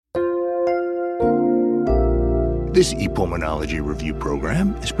This ePulmonology Review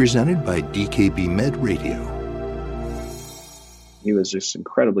program is presented by DKB Med Radio. He was just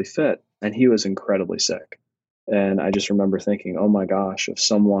incredibly fit, and he was incredibly sick. And I just remember thinking, oh my gosh, if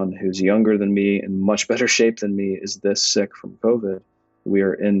someone who's younger than me and much better shape than me is this sick from COVID, we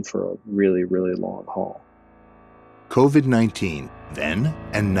are in for a really, really long haul. COVID-19, then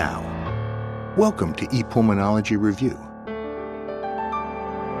and now. Welcome to ePulmonology Review.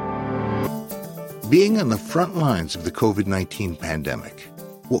 Being on the front lines of the COVID-19 pandemic.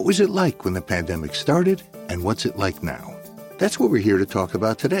 What was it like when the pandemic started, and what's it like now? That's what we're here to talk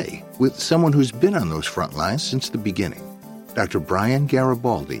about today, with someone who's been on those front lines since the beginning. Dr. Brian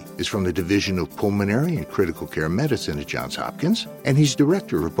Garibaldi is from the Division of Pulmonary and Critical Care Medicine at Johns Hopkins, and he's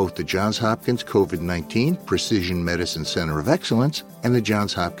director of both the Johns Hopkins COVID-19 Precision Medicine Center of Excellence and the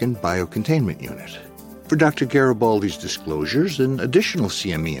Johns Hopkins Biocontainment Unit. For Dr. Garibaldi's disclosures and additional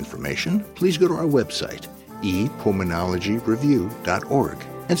CME information, please go to our website, epulmonologyreview.org,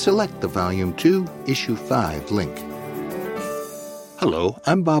 and select the Volume 2, Issue 5 link. Hello,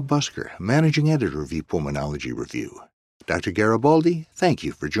 I'm Bob Busker, Managing Editor of ePulmonology Review. Dr. Garibaldi, thank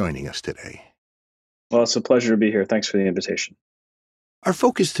you for joining us today. Well, it's a pleasure to be here. Thanks for the invitation. Our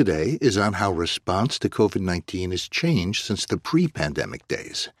focus today is on how response to COVID-19 has changed since the pre-pandemic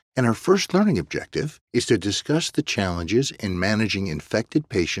days. And our first learning objective is to discuss the challenges in managing infected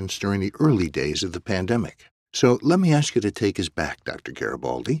patients during the early days of the pandemic. So let me ask you to take us back, Dr.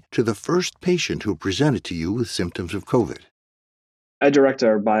 Garibaldi, to the first patient who presented to you with symptoms of COVID. I direct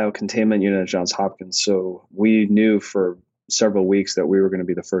our biocontainment unit at Johns Hopkins, so we knew for several weeks that we were going to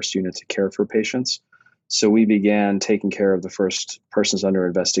be the first unit to care for patients. So we began taking care of the first persons under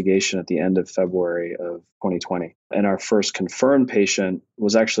investigation at the end of February of 2020. And our first confirmed patient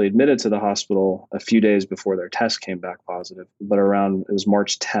was actually admitted to the hospital a few days before their test came back positive. But it was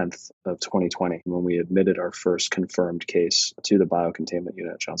March 10th of 2020 when we admitted our first confirmed case to the biocontainment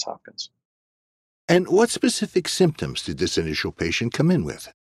unit at Johns Hopkins. And what specific symptoms did this initial patient come in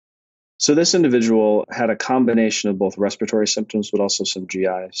with? So this individual had a combination of both respiratory symptoms, but also some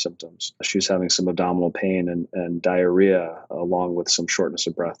GI symptoms. She was having some abdominal pain and diarrhea, along with some shortness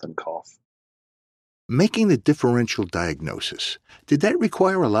of breath and cough. Making the differential diagnosis, did that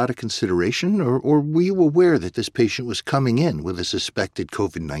require a lot of consideration, or were you aware that this patient was coming in with a suspected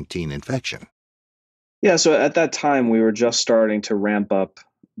COVID-19 infection? Yeah, so at that time, we were just starting to ramp up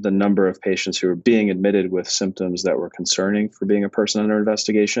the number of patients who were being admitted with symptoms that were concerning for being a person under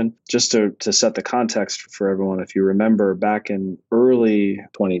investigation. Just to set the context for everyone, if you remember back in early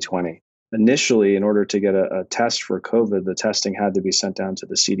 2020, initially, in order to get a test for COVID, the testing had to be sent down to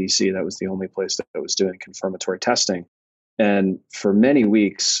the CDC. That was the only place that was doing confirmatory testing. And for many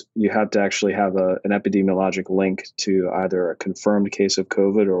weeks, you had to actually have an epidemiologic link to either a confirmed case of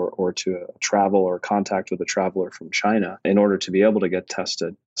COVID or to a travel or contact with a traveler from China in order to be able to get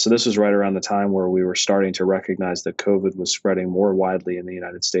tested. So this was right around the time where we were starting to recognize that COVID was spreading more widely in the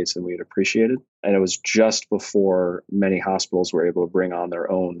United States than we had appreciated. And it was just before many hospitals were able to bring on their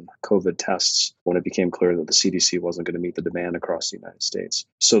own COVID tests when it became clear that the CDC wasn't going to meet the demand across the United States.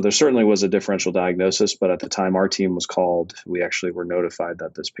 So there certainly was a differential diagnosis, but at the time our team was called, we actually were notified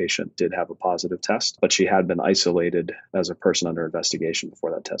that this patient did have a positive test, but she had been isolated as a person under investigation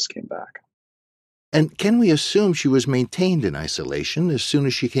before that test came back. And can we assume she was maintained in isolation as soon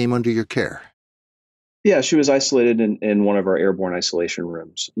as she came under your care? Yeah, she was isolated in one of our airborne isolation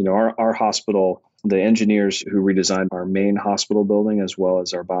rooms. You know, our hospital, the engineers who redesigned our main hospital building as well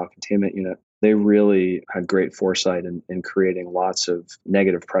as our biocontainment unit, they really had great foresight in creating lots of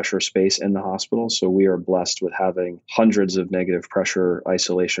negative pressure space in the hospital. So we are blessed with having hundreds of negative pressure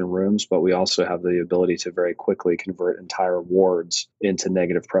isolation rooms, but we also have the ability to very quickly convert entire wards into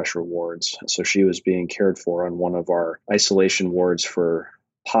negative pressure wards. So she was being cared for on one of our isolation wards for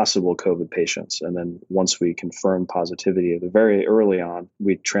possible COVID patients. And then once we confirmed positivity very early on,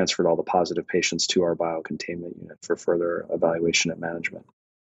 we transferred all the positive patients to our biocontainment unit for further evaluation and management.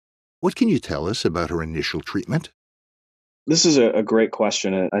 What can you tell us about her initial treatment? This is a great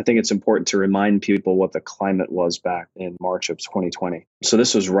question. And I think it's important to remind people what the climate was back in March of 2020. So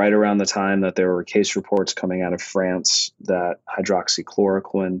this was right around the time that there were case reports coming out of France that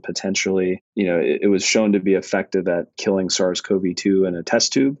hydroxychloroquine potentially, it was shown to be effective at killing SARS-CoV-2 in a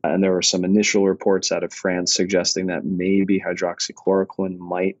test tube. And there were some initial reports out of France suggesting that maybe hydroxychloroquine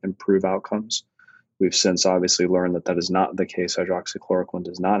might improve outcomes. We've since obviously learned that is not the case. Hydroxychloroquine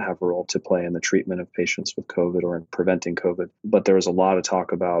does not have a role to play in the treatment of patients with COVID or in preventing COVID. But there was a lot of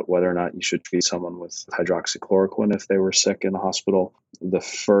talk about whether or not you should treat someone with hydroxychloroquine if they were sick in the hospital. The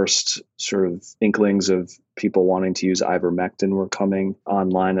first sort of inklings of people wanting to use ivermectin were coming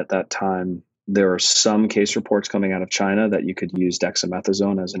online at that time. There are some case reports coming out of China that you could use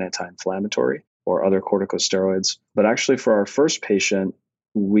dexamethasone as an anti-inflammatory or other corticosteroids. But actually, for our first patient,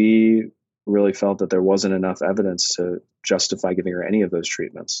 we really felt that there wasn't enough evidence to justify giving her any of those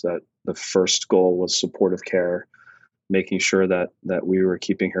treatments, that the first goal was supportive care, making sure that we were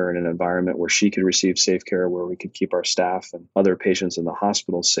keeping her in an environment where she could receive safe care, where we could keep our staff and other patients in the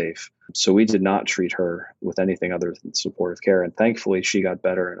hospital safe. So we did not treat her with anything other than supportive care. And thankfully, she got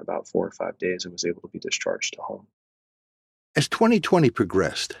better in about 4 or 5 days and was able to be discharged to home. As 2020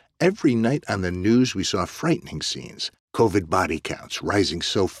 progressed, every night on the news we saw frightening scenes. COVID body counts rising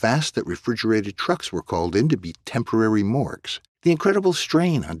so fast that refrigerated trucks were called in to be temporary morgues. The incredible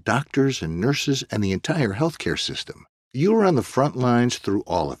strain on doctors and nurses and the entire healthcare system. You were on the front lines through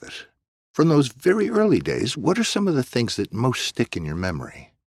all of it. From those very early days, what are some of the things that most stick in your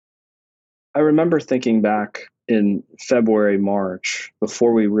memory? I remember thinking back in February, March,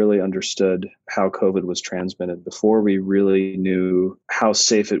 before we really understood how COVID was transmitted, before we really knew how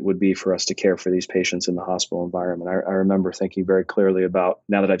safe it would be for us to care for these patients in the hospital environment. I remember thinking very clearly about,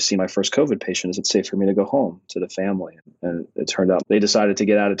 now that I've seen my first COVID patient, is it safe for me to go home to the family? And it turned out they decided to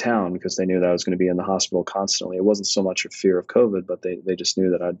get out of town because they knew that I was going to be in the hospital constantly. It wasn't so much a fear of COVID, but they just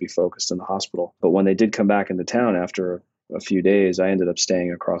knew that I'd be focused in the hospital. But when they did come back into town after a few days, I ended up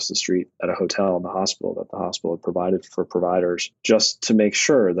staying across the street at a hotel in the hospital that the hospital had provided for providers, just to make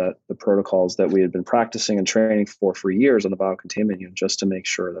sure that the protocols that we had been practicing and training for years on the biocontainment unit, just to make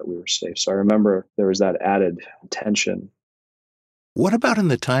sure that we were safe. So I remember there was that added tension. What about in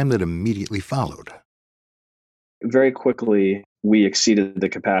the time that immediately followed? Very quickly, we exceeded the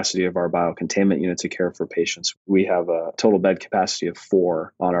capacity of our biocontainment unit to care for patients. We have a total bed capacity of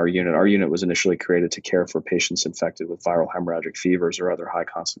 4 on our unit. Our unit was initially created to care for patients infected with viral hemorrhagic fevers or other high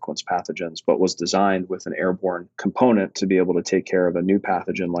consequence pathogens, but was designed with an airborne component to be able to take care of a new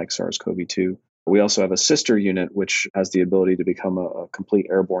pathogen like SARS-CoV-2. We also have a sister unit, which has the ability to become a complete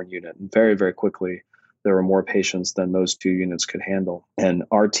airborne unit. And very, very quickly, there were more patients than those 2 units could handle. And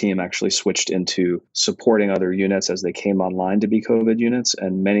our team actually switched into supporting other units as they came online to be COVID units.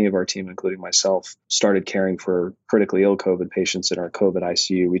 And many of our team, including myself, started caring for critically ill COVID patients in our COVID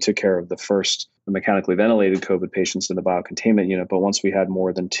ICU. We took care of the first mechanically ventilated COVID patients in the biocontainment unit. But once we had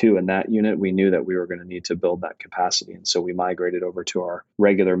more than 2 in that unit, we knew that we were going to need to build that capacity. And so we migrated over to our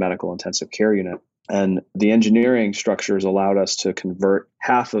regular medical intensive care unit. And the engineering structures allowed us to convert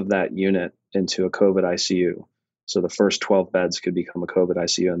half of that unit into a COVID ICU. So the first 12 beds could become a COVID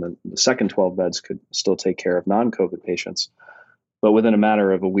ICU, and then the second 12 beds could still take care of non-COVID patients. But within a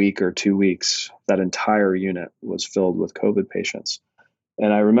matter of a week or 2 weeks, that entire unit was filled with COVID patients.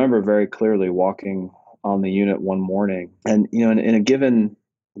 And I remember very clearly walking on the unit one morning, and in a given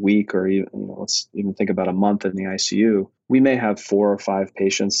week, or even, let's even think about a month in the ICU, we may have 4 or 5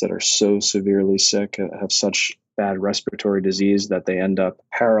 patients that are so severely sick, have such bad respiratory disease that they end up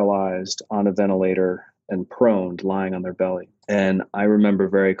paralyzed on a ventilator and prone, lying on their belly. And I remember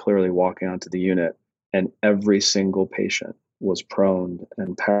very clearly walking onto the unit, and every single patient was prone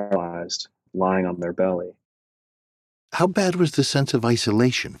and paralyzed, lying on their belly. How bad was the sense of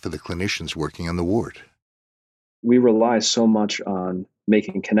isolation for the clinicians working on the ward? We rely so much on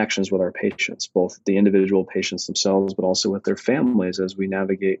making connections with our patients, both the individual patients themselves, but also with their families as we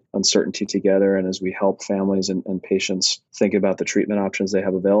navigate uncertainty together and as we help families and patients think about the treatment options they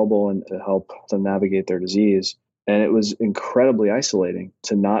have available and to help them navigate their disease. And it was incredibly isolating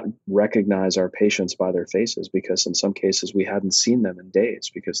to not recognize our patients by their faces, because in some cases we hadn't seen them in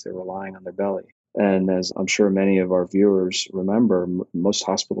days because they were lying on their belly. And as I'm sure many of our viewers remember, most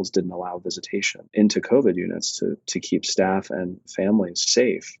hospitals didn't allow visitation into COVID units to keep staff and families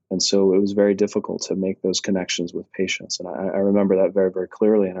safe. And so it was very difficult to make those connections with patients. And I remember that very, very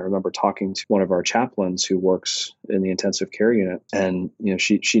clearly. And I remember talking to one of our chaplains who works in the intensive care unit. And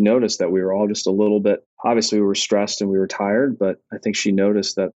she noticed that we were all just a little bit, obviously we were stressed and we were tired, but I think she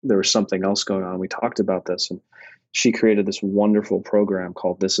noticed that there was something else going on. We talked about this, and she created this wonderful program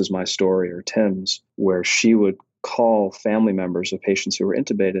called This Is My Story, or TIMS, where she would call family members of patients who were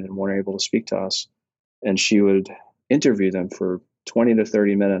intubated and weren't able to speak to us. And she would interview them for 20 to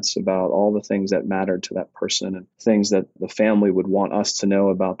 30 minutes about all the things that mattered to that person and things that the family would want us to know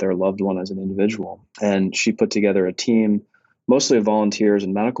about their loved one as an individual. And she put together a team, mostly of volunteers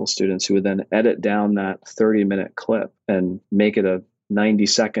and medical students, who would then edit down that 30-minute clip and make it a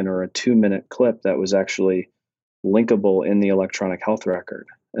 90-second or a 2-minute clip that was actually linkable in the electronic health record.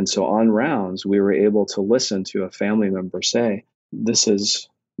 And so on rounds, we were able to listen to a family member say, "This is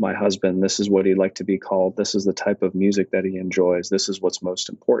my husband. This is what he'd like to be called. This is the type of music that he enjoys. This is what's most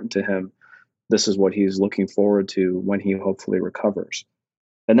important to him. This is what he's looking forward to when he hopefully recovers."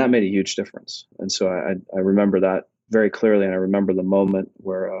 And that made a huge difference. And so I remember that very clearly. And I remember the moment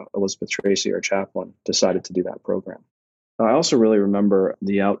where Elizabeth Tracy, our chaplain, decided to do that program. I also really remember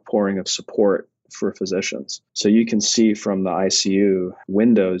the outpouring of support for physicians. So you can see from the ICU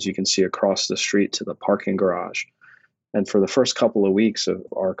windows, you can see across the street to the parking garage. And for the first couple of weeks of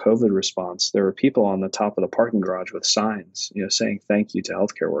our COVID response, there were people on the top of the parking garage with signs, saying thank you to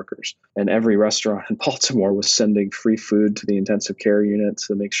healthcare workers. And every restaurant in Baltimore was sending free food to the intensive care unit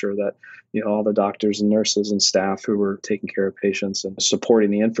to make sure that all the doctors and nurses and staff who were taking care of patients and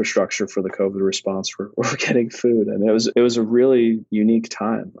supporting the infrastructure for the COVID response were getting food. And it was a really unique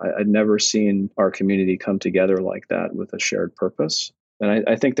time. I'd never seen our community come together like that with a shared purpose. And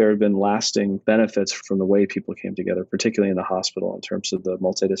I think there have been lasting benefits from the way people came together, particularly in the hospital, in terms of the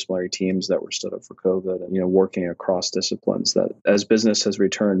multidisciplinary teams that were stood up for COVID and, working across disciplines. That as business has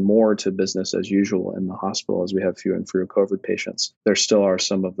returned more to business as usual in the hospital, as we have fewer and fewer COVID patients, there still are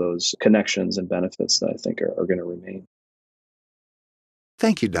some of those connections and benefits that I think are going to remain.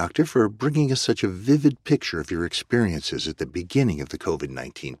 Thank you, Doctor, for bringing us such a vivid picture of your experiences at the beginning of the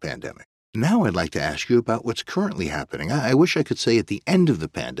COVID-19 pandemic. Now I'd like to ask you about what's currently happening. I wish I could say at the end of the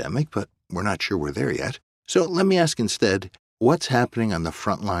pandemic, but we're not sure we're there yet. So let me ask instead, what's happening on the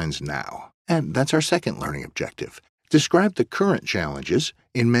front lines now? And that's our second learning objective. Describe the current challenges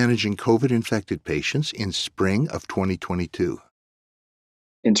in managing COVID-infected patients in spring of 2022.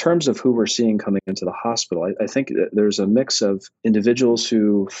 In terms of who we're seeing coming into the hospital, I think that there's a mix of individuals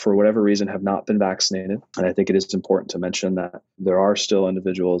who, for whatever reason, have not been vaccinated. And I think it is important to mention that there are still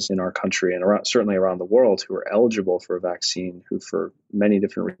individuals in our country and certainly around the world who are eligible for a vaccine who, for many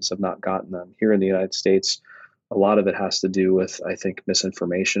different reasons, have not gotten them. Here in the United States, a lot of it has to do with, I think,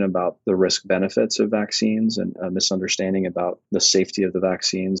 misinformation about the risk benefits of vaccines and a misunderstanding about the safety of the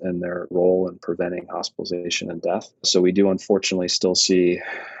vaccines and their role in preventing hospitalization and death. So we do unfortunately still see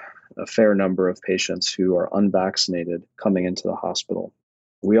a fair number of patients who are unvaccinated coming into the hospital.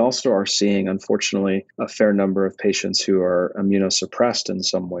 We also are seeing, unfortunately, a fair number of patients who are immunosuppressed in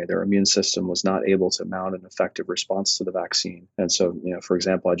some way. Their immune system was not able to mount an effective response to the vaccine. And so, for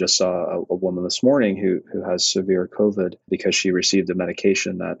example, I just saw a woman this morning who has severe COVID because she received a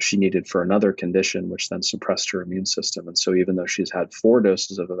medication that she needed for another condition, which then suppressed her immune system. And so even though she's had 4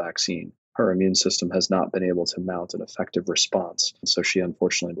 doses of the vaccine, her immune system has not been able to mount an effective response. And so she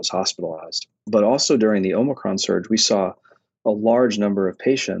unfortunately was hospitalized. But also during the Omicron surge, we saw a large number of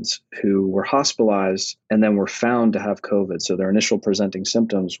patients who were hospitalized and then were found to have COVID. So their initial presenting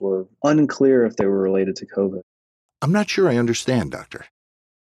symptoms were unclear if they were related to COVID. I'm not sure I understand, Doctor.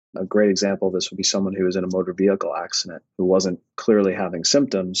 A great example of this would be someone who was in a motor vehicle accident who wasn't clearly having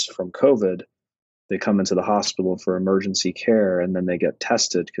symptoms from COVID. They come into the hospital for emergency care and then they get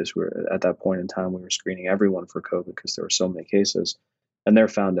tested because at that point in time, we were screening everyone for COVID because there were so many cases. And they're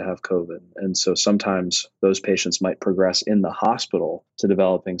found to have COVID. And so sometimes those patients might progress in the hospital to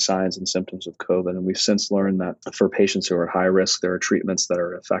developing signs and symptoms of COVID. And we've since learned that for patients who are at high risk, there are treatments that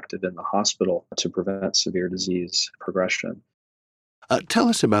are effective in the hospital to prevent severe disease progression. Tell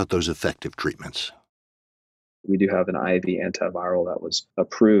us about those effective treatments. We do have an IV antiviral that was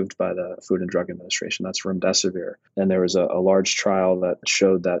approved by the Food and Drug Administration. That's remdesivir. And there was a large trial that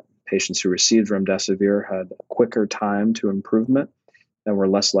showed that patients who received remdesivir had a quicker time to improvement and were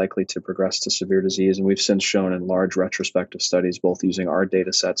less likely to progress to severe disease. And we've since shown in large retrospective studies, both using our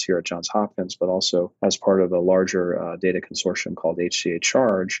data sets here at Johns Hopkins, but also as part of a larger data consortium called HCA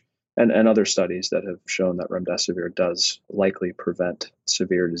Charge, and other studies that have shown that remdesivir does likely prevent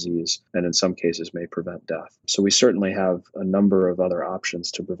severe disease and in some cases may prevent death. So we certainly have a number of other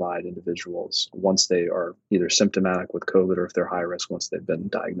options to provide individuals once they are either symptomatic with COVID or if they're high risk once they've been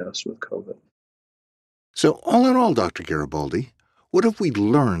diagnosed with COVID. So all in all, Dr. Garibaldi, what have we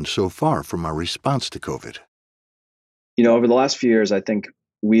learned so far from our response to COVID? Over the last few years, I think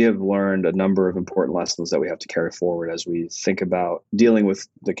we have learned a number of important lessons that we have to carry forward as we think about dealing with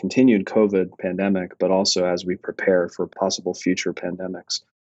the continued COVID pandemic, but also as we prepare for possible future pandemics.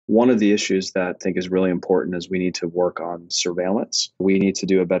 One of the issues that I think is really important is we need to work on surveillance. We need to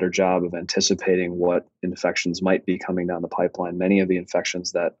do a better job of anticipating what infections might be coming down the pipeline. Many of the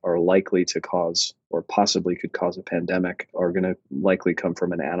infections that are likely to cause or possibly could cause a pandemic are going to likely come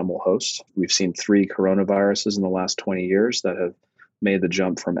from an animal host. We've seen 3 coronaviruses in the last 20 years that have made the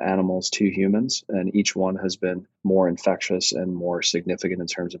jump from animals to humans, and each one has been more infectious and more significant in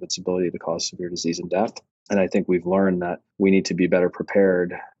terms of its ability to cause severe disease and death. And I think we've learned that we need to be better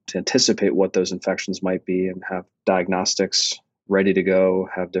prepared to anticipate what those infections might be and have diagnostics ready to go,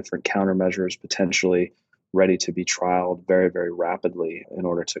 have different countermeasures potentially ready to be trialed very, very rapidly in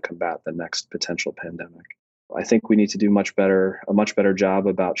order to combat the next potential pandemic. I think we need to do a much better job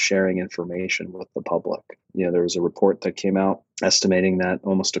about sharing information with the public. There was a report that came out estimating that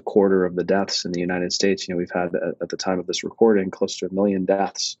almost a quarter of the deaths in the United States, we've had at the time of this recording close to 1 million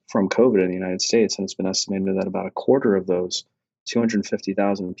deaths from COVID in the United States. And it's been estimated that about a quarter of those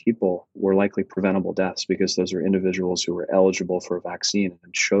 250,000 people were likely preventable deaths because those are individuals who were eligible for a vaccine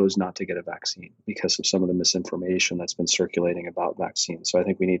and chose not to get a vaccine because of some of the misinformation that's been circulating about vaccines. So I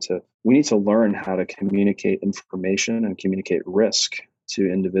think we need to learn how to communicate information and communicate risk to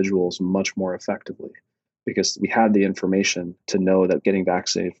individuals much more effectively, because we had the information to know that getting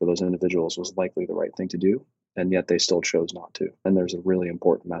vaccinated for those individuals was likely the right thing to do, and yet they still chose not to. And there's a really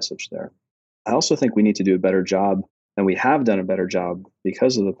important message there. I also think we need to do a better job, and we have done a better job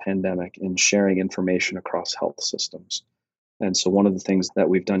because of the pandemic, in sharing information across health systems. And so one of the things that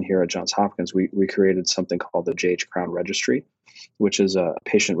we've done here at Johns Hopkins, we created something called the J.H. Crown Registry, which is a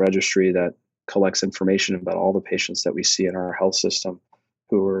patient registry that collects information about all the patients that we see in our health system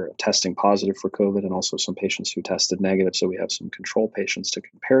who are testing positive for COVID, and also some patients who tested negative. So we have some control patients to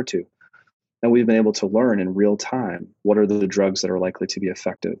compare to. And we've been able to learn in real time, what are the drugs that are likely to be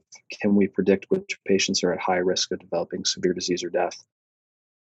effective? Can we predict which patients are at high risk of developing severe disease or death?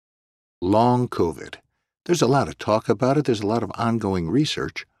 Long COVID. There's a lot of talk about it. There's a lot of ongoing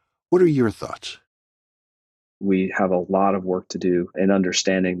research. What are your thoughts? We have a lot of work to do in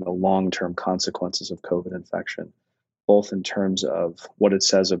understanding the long-term consequences of COVID infection, both in terms of what it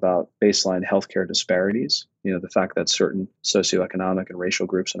says about baseline healthcare disparities, the fact that certain socioeconomic and racial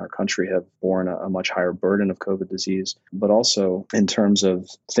groups in our country have borne a much higher burden of COVID disease, but also in terms of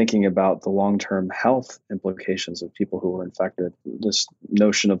thinking about the long-term health implications of people who were infected. This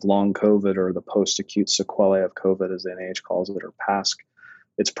notion of long COVID, or the post-acute sequelae of COVID, as the NIH calls it, or PASC,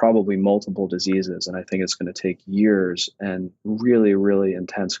 it's probably multiple diseases. And I think it's going to take years and really, really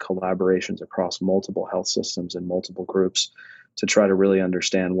intense collaborations across multiple health systems and multiple groups to try to really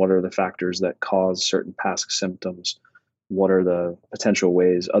understand what are the factors that cause certain PASC symptoms. What are the potential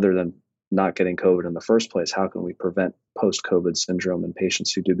ways, other than not getting COVID in the first place, how can we prevent post-COVID syndrome in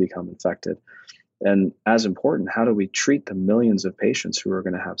patients who do become infected? And as important, how do we treat the millions of patients who are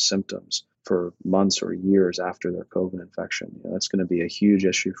going to have symptoms for months or years after their COVID infection? That's going to be a huge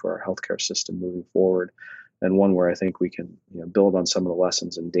issue for our healthcare system moving forward, and one where I think we can build on some of the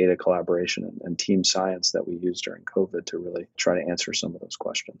lessons in data collaboration and team science that we used during COVID to really try to answer some of those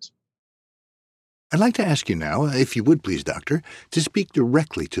questions. I'd like to ask you now, if you would please, Doctor, to speak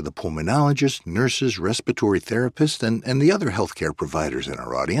directly to the pulmonologists, nurses, respiratory therapists, and the other healthcare providers in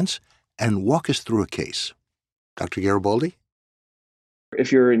our audience, and walk us through a case. Dr. Garibaldi?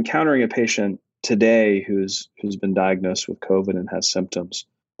 If you're encountering a patient today who's been diagnosed with COVID and has symptoms,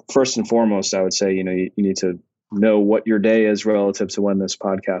 first and foremost, I would say, you need to know what your day is relative to when this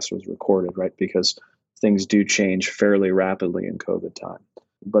podcast was recorded, right? Because things do change fairly rapidly in COVID time.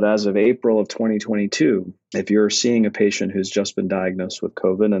 But as of April of 2022, if you're seeing a patient who's just been diagnosed with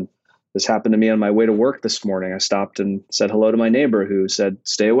COVID, and this happened to me on my way to work this morning, I stopped and said hello to my neighbor who said,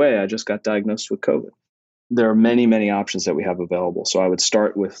 "Stay away, I just got diagnosed with COVID." There are many, many options that we have available. So I would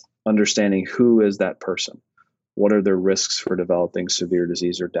start with understanding, who is that person? What are their risks for developing severe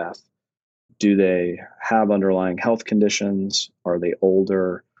disease or death? Do they have underlying health conditions? Are they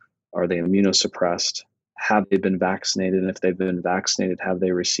older? Are they immunosuppressed? Have they been vaccinated? And if they've been vaccinated, have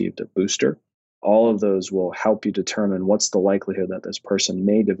they received a booster? All of those will help you determine what's the likelihood that this person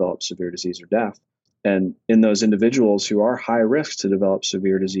may develop severe disease or death. And in those individuals who are high risk to develop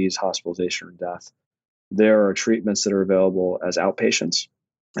severe disease, hospitalization, or death, there are treatments that are available as outpatients.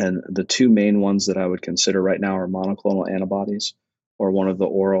 And the two main ones that I would consider right now are monoclonal antibodies, or one of the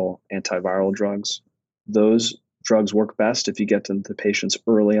oral antiviral drugs. Those drugs work best if you get them to patients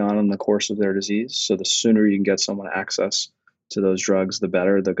early on in the course of their disease. So the sooner you can get someone access to those drugs, the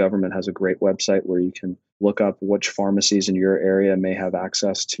better. The government has a great website where you can look up which pharmacies in your area may have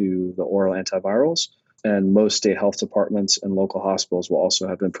access to the oral antivirals. And most state health departments and local hospitals will also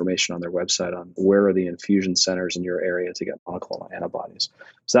have information on their website on where are the infusion centers in your area to get monoclonal antibodies.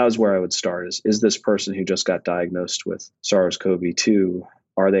 So that was where I would start. Is this person who just got diagnosed with SARS-CoV-2,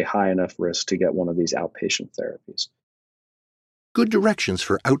 are they high enough risk to get one of these outpatient therapies? Good directions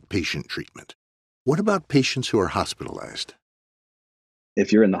for outpatient treatment. What about patients who are hospitalized?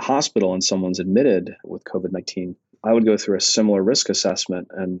 If you're in the hospital and someone's admitted with COVID-19, I would go through a similar risk assessment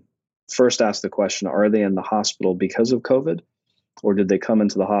and first ask the question, are they in the hospital because of COVID, or did they come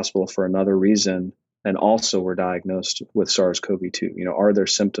into the hospital for another reason and also were diagnosed with SARS-CoV-2? Are their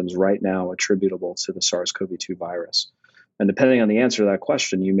symptoms right now attributable to the SARS-CoV-2 virus? And depending on the answer to that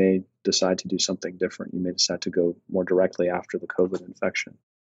question, you may decide to do something different. You may decide to go more directly after the COVID infection.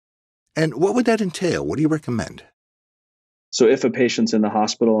 And what would that entail? What do you recommend? So if a patient's in the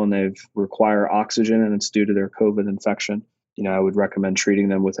hospital and they require oxygen and it's due to their COVID infection, I would recommend treating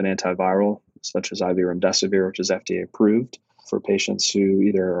them with an antiviral such as IV remdesivir, which is FDA approved for patients who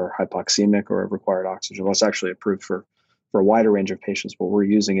either are hypoxemic or have required oxygen. Well, it's actually approved for a wider range of patients, but we're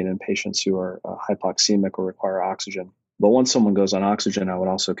using it in patients who are hypoxemic or require oxygen. But once someone goes on oxygen, I would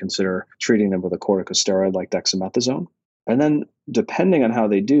also consider treating them with a corticosteroid like dexamethasone. And then, depending on how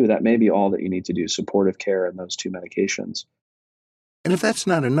they do, that may be all that you need to do, supportive care and those two medications. And if that's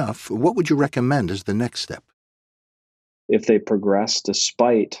not enough, what would you recommend as the next step? If they progress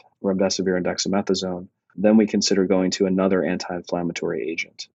despite remdesivir and dexamethasone, then we consider going to another anti-inflammatory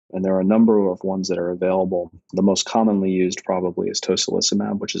agent. And there are a number of ones that are available. The most commonly used probably is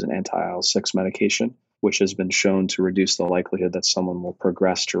tocilizumab, which is an anti-IL-6 medication, which has been shown to reduce the likelihood that someone will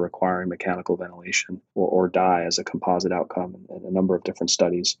progress to requiring mechanical ventilation or die as a composite outcome in a number of different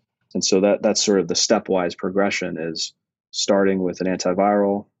studies. And so that's sort of the stepwise progression is starting with an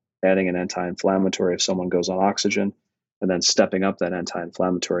antiviral, adding an anti-inflammatory if someone goes on oxygen, and then stepping up that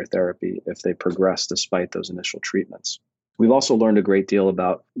anti-inflammatory therapy if they progress despite those initial treatments. We've also learned a great deal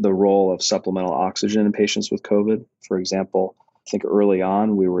about the role of supplemental oxygen in patients with COVID. For example, I think early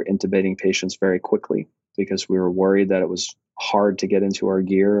on we were intubating patients very quickly because we were worried that it was hard to get into our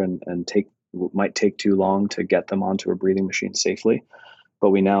gear and might take too long to get them onto a breathing machine safely.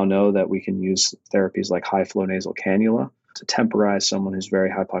 But we now know that we can use therapies like high flow nasal cannula to temporize someone who's very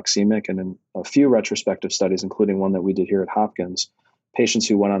hypoxemic. And in a few retrospective studies, including one that we did here at Hopkins, patients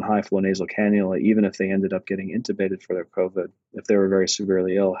who went on high flow nasal cannula, even if they ended up getting intubated for their COVID, if they were very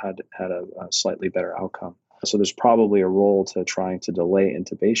severely ill, had a slightly better outcome. So there's probably a role to trying to delay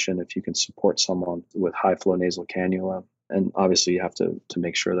intubation if you can support someone with high flow nasal cannula. And obviously you have to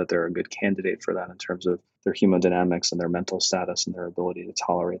make sure that they're a good candidate for that in terms of their hemodynamics and their mental status and their ability to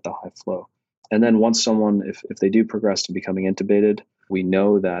tolerate the high flow. And then once someone, if they do progress to becoming intubated, we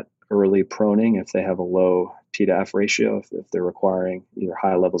know that early proning, if they have a low P to F ratio, if they're requiring either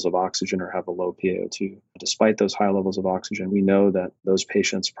high levels of oxygen or have a low PaO2, despite those high levels of oxygen, we know that those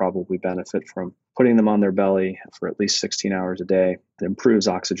patients probably benefit from putting them on their belly for at least 16 hours a day. It improves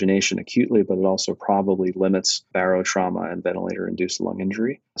oxygenation acutely, but it also probably limits barotrauma and ventilator-induced lung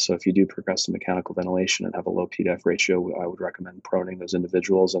injury. So if you do progress to mechanical ventilation and have a low P to F ratio, I would recommend proning those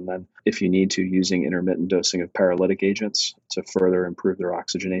individuals. And then if you need to, using intermittent dosing of paralytic agents to further improve their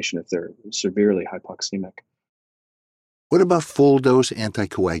oxygenation if they're severely hypoxemic. What about full-dose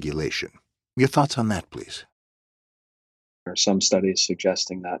anticoagulation? Your thoughts on that, please. There are some studies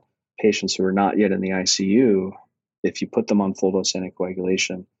suggesting that patients who are not yet in the ICU, if you put them on full-dose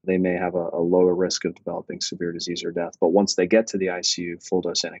anticoagulation, they may have a lower risk of developing severe disease or death. But once they get to the ICU,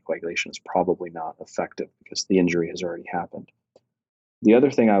 full-dose anticoagulation is probably not effective because the injury has already happened. The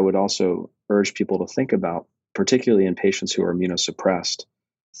other thing I would also urge people to think about, particularly in patients who are immunosuppressed,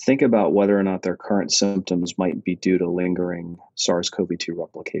 think about whether or not their current symptoms might be due to lingering SARS-CoV-2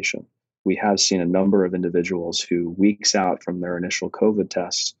 replication. We have seen a number of individuals who, weeks out from their initial COVID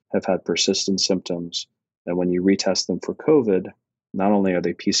tests, have had persistent symptoms. And when you retest them for COVID, not only are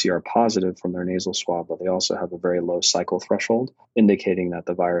they PCR positive from their nasal swab, but they also have a very low cycle threshold, indicating that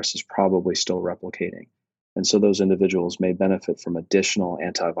the virus is probably still replicating. And so those individuals may benefit from additional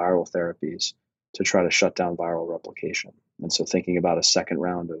antiviral therapies to try to shut down viral replication. And so thinking about a second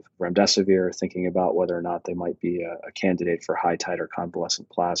round of remdesivir, thinking about whether or not they might be a candidate for high titer convalescent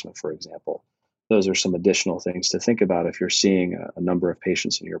plasma, for example. Those are some additional things to think about if you're seeing a number of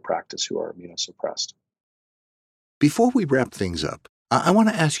patients in your practice who are immunosuppressed. Before we wrap things up, I want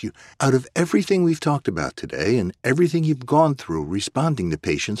to ask you, out of everything we've talked about today and everything you've gone through responding to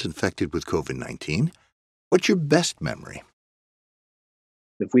patients infected with COVID-19, what's your best memory?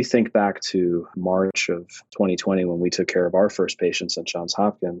 If we think back to March of 2020 when we took care of our first patients at Johns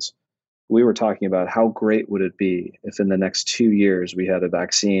Hopkins, we were talking about how great would it be if in the next 2 years we had a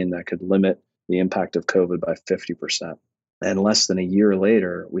vaccine that could limit the impact of COVID by 50%. And less than a year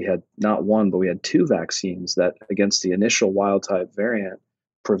later, we had not one, but we had 2 vaccines that against the initial wild type variant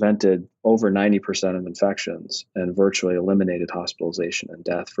prevented over 90% of infections and virtually eliminated hospitalization and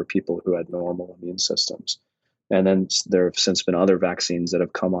death for people who had normal immune systems. And then there have since been other vaccines that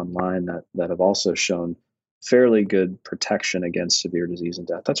have come online that have also shown fairly good protection against severe disease and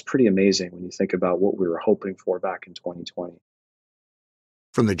death. That's pretty amazing when you think about what we were hoping for back in 2020.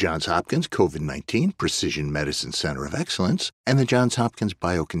 From the Johns Hopkins COVID-19 Precision Medicine Center of Excellence and the Johns Hopkins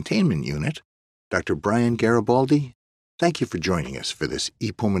Biocontainment Unit, Dr. Brian Garibaldi, thank you for joining us for this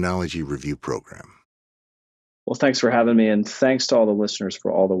ePulmonology Review program. Well, thanks for having me, and thanks to all the listeners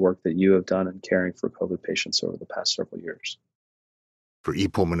for all the work that you have done in caring for COVID patients over the past several years. For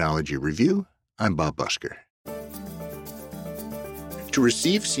ePulmonology Review, I'm Bob Busker. To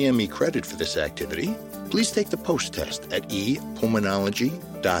receive CME credit for this activity, please take the post test at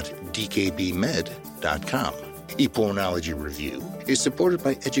epulmonology.dkbmed.com. ePulmonology Review is supported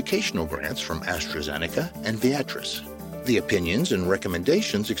by educational grants from AstraZeneca and Viatris. The opinions and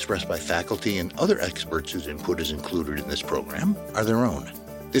recommendations expressed by faculty and other experts whose input is included in this program are their own.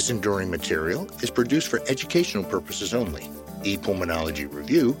 This enduring material is produced for educational purposes only. ePulmonology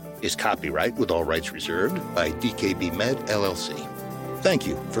Review is copyright with all rights reserved by DKB Med, LLC. Thank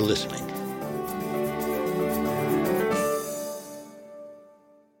you for listening.